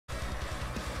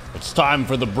It's time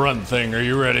for the BRUNT thing. Are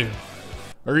you ready?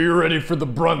 Are you ready for the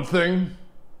BRUNT thing?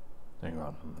 Hang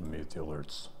on, let me mute the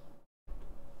alerts.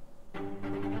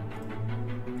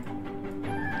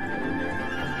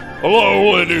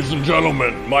 Hello, ladies and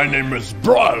gentlemen. My name is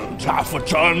BRUNT, half a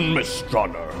ton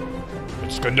Mistrunner.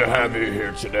 It's good to have you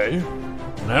here today.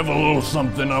 And I have a little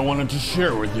something I wanted to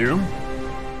share with you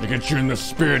to get you in the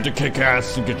spirit to kick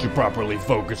ass and get you properly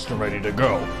focused and ready to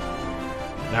go.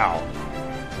 Now,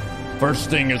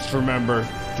 first thing is to remember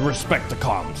to respect the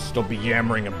comms. Don't be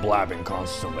yammering and blabbing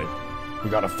constantly. We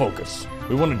gotta focus.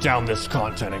 We want to down this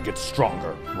content and get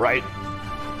stronger, right?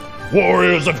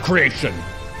 Warriors of creation,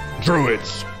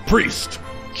 druids, priests,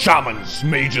 shamans,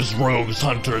 mages, rogues,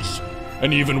 hunters,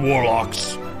 and even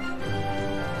warlocks.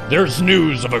 There's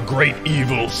news of a great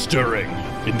evil stirring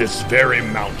in this very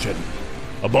mountain.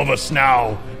 Above us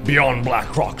now, beyond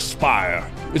Blackrock's spire,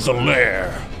 is a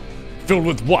lair. Filled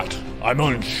with what? I'm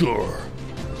unsure.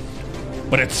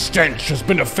 But its stench has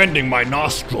been offending my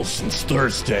nostrils since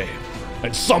Thursday,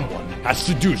 and someone has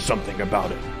to do something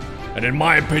about it. And in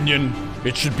my opinion,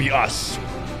 it should be us.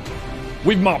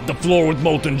 We've mopped the floor with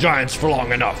molten giants for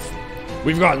long enough.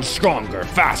 We've gotten stronger,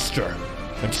 faster,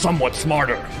 and somewhat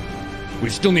smarter. We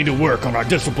still need to work on our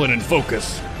discipline and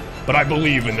focus, but I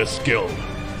believe in this guild.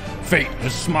 Fate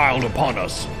has smiled upon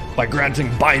us by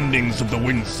granting bindings of the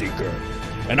Windseeker,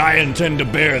 and I intend to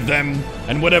bear them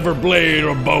and whatever blade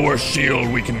or bow or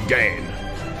shield we can gain.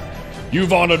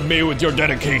 You've honored me with your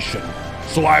dedication,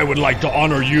 so I would like to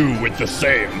honor you with the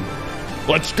same.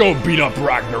 Let's go beat up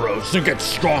Ragnaros and get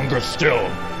stronger still.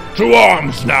 To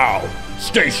arms now!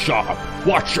 Stay sharp,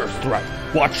 watch your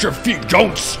threat, watch your feet,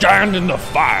 don't stand in the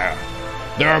fire.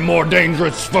 There are more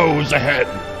dangerous foes ahead.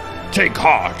 Take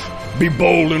heart, be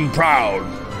bold and proud,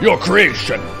 your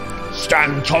creation.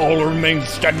 Stand tall and remain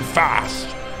steadfast.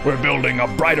 We're building a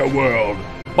brighter world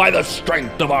by the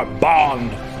strength of our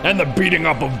bond and the beating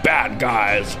up of bad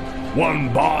guys,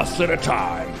 one boss at a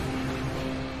time.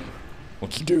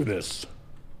 Let's do this.